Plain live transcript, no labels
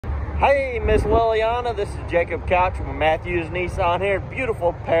Hey, Miss Lilliana, this is Jacob Couch from Matthews Nissan here in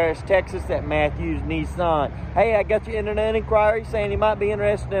beautiful Paris, Texas at Matthews Nissan. Hey, I got your internet inquiry saying you might be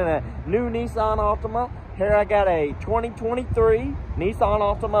interested in a new Nissan Altima. Here I got a 2023 Nissan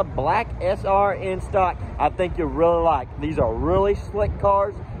Altima Black SR in stock. I think you'll really like. These are really slick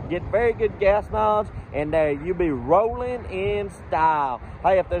cars, get very good gas mileage, and you'll be rolling in style.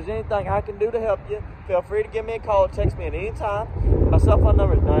 Hey, if there's anything I can do to help you, feel free to give me a call or text me at any time. My cell phone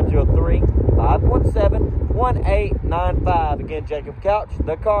number is 903-517-1895. Again, Jacob Couch,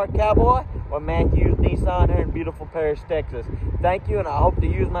 the Carcowboy, or Matthews Nissan here in beautiful Paris, Texas. Thank you, and I hope to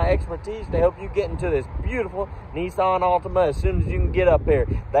use my expertise to help you get into this beautiful Nissan Altima as soon as you can get up here.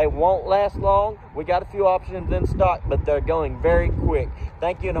 They won't last long. We got a few options in stock, but they're going very quick.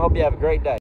 Thank you, and I hope you have a great day.